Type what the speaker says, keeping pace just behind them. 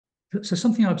So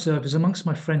something I observe is amongst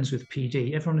my friends with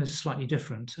PD, everyone is slightly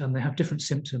different and they have different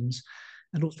symptoms.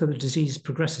 And also the disease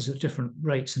progresses at different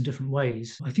rates and different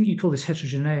ways. I think you call this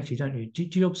heterogeneity, don't you? Do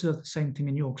you observe the same thing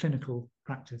in your clinical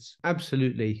practice?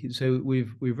 Absolutely. So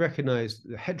we've recognised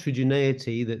the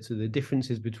heterogeneity, that so the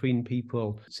differences between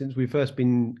people since we've first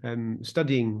been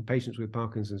studying patients with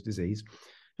Parkinson's disease.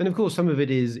 And of course, some of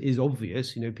it is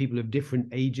obvious. People of different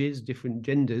ages, different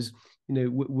genders,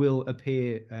 will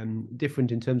appear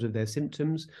different in terms of their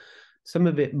symptoms. Some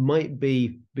of it might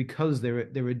be because there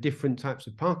are different types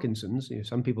of Parkinson's.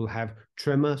 Some people have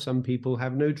tremor, some people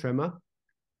have no tremor.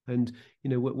 And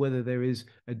whether there is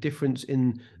a difference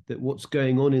in that what's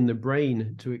going on in the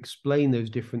brain to explain those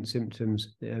different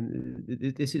symptoms,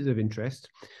 this is of interest.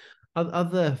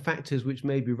 Other factors which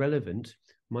may be relevant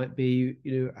might be,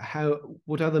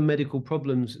 what other medical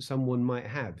problems someone might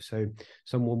have. So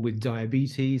someone with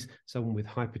diabetes, someone with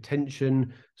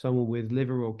hypertension, someone with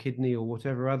liver or kidney or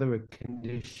whatever other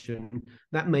condition,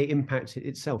 that may impact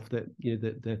itself, that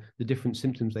the different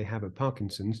symptoms they have of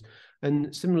Parkinson's.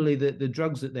 And similarly, the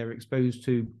drugs that they're exposed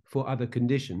to for other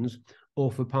conditions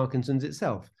or for Parkinson's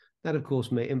itself, that of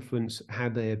course may influence how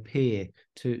they appear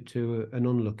to an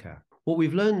onlooker. What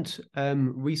we've learned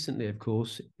recently, of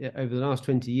course, over the last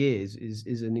 20 years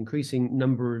is an increasing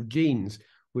number of genes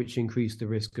which increase the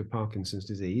risk of Parkinson's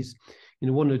disease.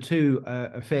 One or two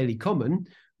are fairly common.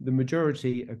 The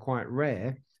majority are quite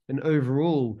rare. And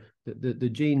overall, the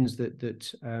genes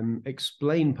that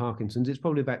explain Parkinson's, it's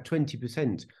probably about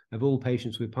 20% of all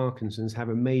patients with Parkinson's have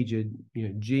a major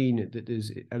gene that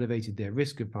has elevated their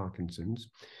risk of Parkinson's.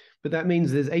 But that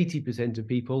means there's 80% of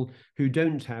people who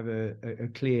don't have a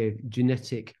clear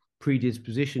genetic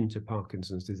predisposition to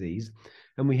Parkinson's disease.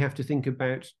 And we have to think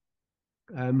about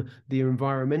the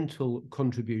environmental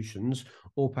contributions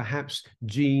or perhaps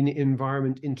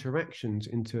gene-environment interactions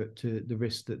into the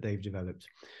risk that they've developed.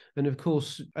 And of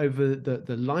course, over the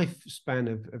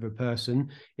lifespan of a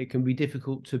person, it can be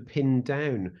difficult to pin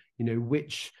down,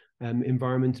 which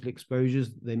environmental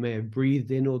exposures they may have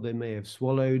breathed in, or they may have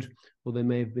swallowed, or they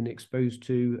may have been exposed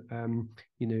to,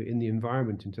 in the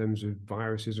environment in terms of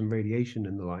viruses and radiation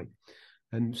and the like.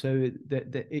 And so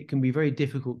that it can be very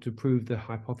difficult to prove the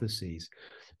hypotheses.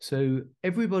 So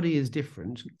everybody is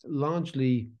different,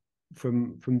 largely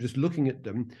from just looking at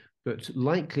them, but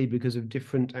likely because of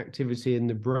different activity in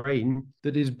the brain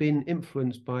that has been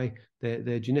influenced by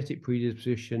their genetic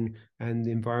predisposition and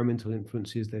the environmental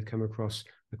influences they've come across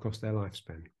their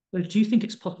lifespan. But do you think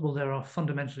it's possible there are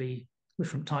fundamentally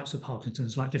different types of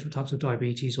Parkinson's, like different types of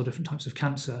diabetes or different types of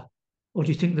cancer? Or do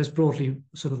you think there's broadly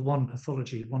sort of one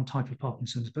pathology, one type of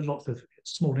Parkinson's, but lots of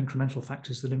small incremental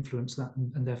factors that influence that,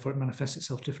 and therefore it manifests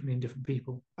itself differently in different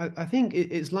people? I think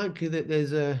it's likely that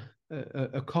there's a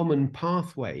common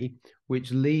pathway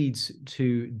which leads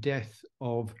to death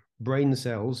of brain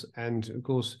cells and, of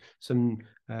course, some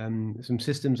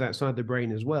systems outside the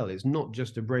brain as well. It's not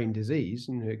just a brain disease.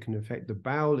 It can affect the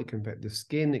bowel, it can affect the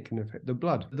skin, it can affect the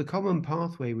blood. The common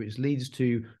pathway which leads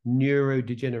to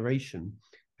neurodegeneration,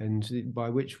 and by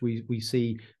which we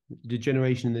see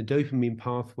degeneration in the dopamine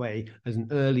pathway as an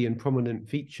early and prominent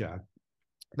feature,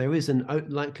 there is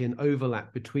likely an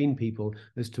overlap between people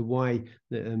as to why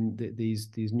these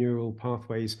neural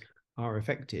pathways are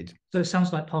affected. So it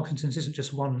sounds like Parkinson's isn't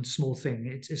just one small thing,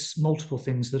 it's multiple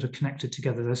things that are connected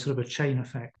together. There's sort of a chain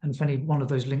effect. And if any one of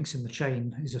those links in the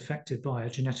chain is affected by a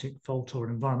genetic fault or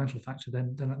an environmental factor,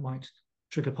 then it might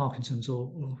trigger Parkinson's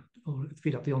or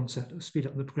speed up the onset, or speed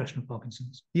up the progression of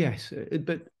Parkinson's. Yes,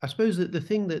 but I suppose that the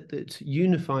thing that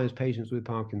unifies patients with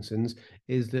Parkinson's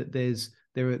is that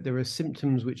there are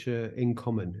symptoms which are in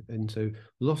common. And so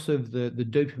loss of the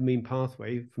dopamine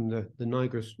pathway from the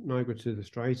nigra to the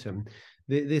striatum,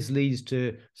 this leads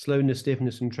to slowness,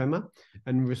 stiffness, and tremor,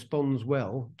 and responds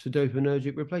well to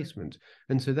dopaminergic replacement.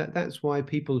 And so that's why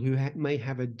people who may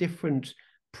have a different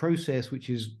process which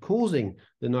is causing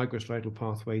the nigrostriatal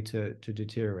pathway to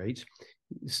deteriorate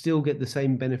still get the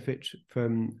same benefit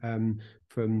from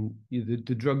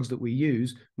the drugs that we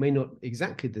use. May not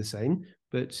exactly the same,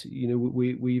 but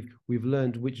we've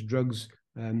learned which drugs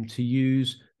to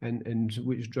use and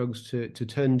which drugs to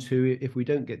turn to if we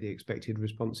don't get the expected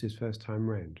responses first time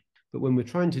round. But when we're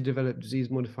trying to develop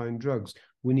disease-modifying drugs,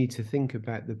 we need to think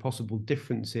about the possible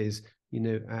differences,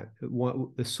 at what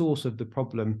the source of the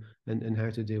problem and how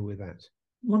to deal with that.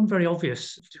 One very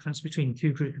obvious difference between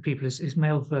two groups of people is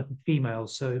males versus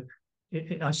females. So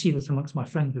I see this amongst my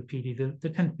friends with PD.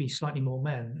 There tend to be slightly more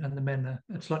men, and the men are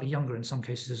slightly younger in some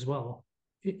cases as well.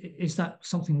 Is that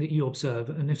something that you observe?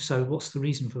 And if so, what's the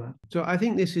reason for that? So I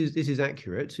think this is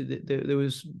accurate. There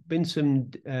was been some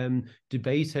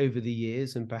debate over the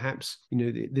years, and perhaps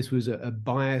this was a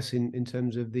bias in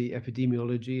terms of the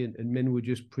epidemiology, and men were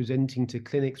just presenting to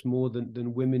clinics more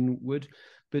than women would.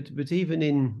 But even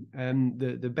in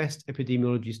the best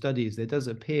epidemiology studies, there does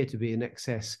appear to be an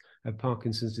excess of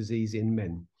Parkinson's disease in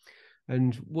men.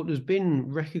 And what has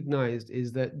been recognized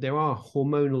is that there are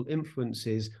hormonal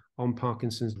influences on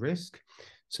Parkinson's risk.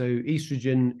 So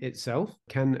estrogen itself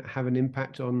can have an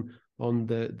impact on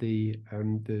the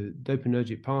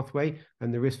dopaminergic pathway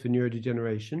and the risk for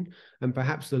neurodegeneration. And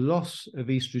perhaps the loss of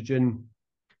estrogen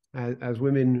as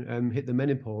women hit the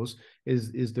menopause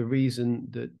is the reason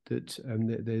that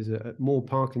there's more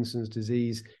Parkinson's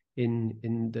disease in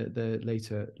the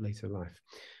later life.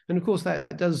 And of course,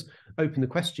 that does open the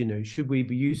question, should we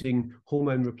be using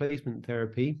hormone replacement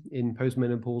therapy in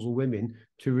postmenopausal women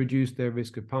to reduce their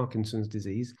risk of Parkinson's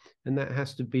disease? And that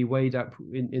has to be weighed up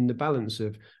in the balance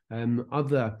of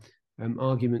other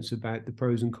arguments about the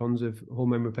pros and cons of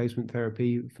hormone replacement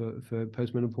therapy for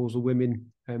postmenopausal women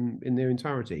in their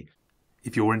entirety.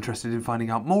 If you're interested in finding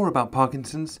out more about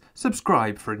Parkinson's,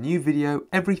 subscribe for a new video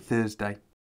every Thursday.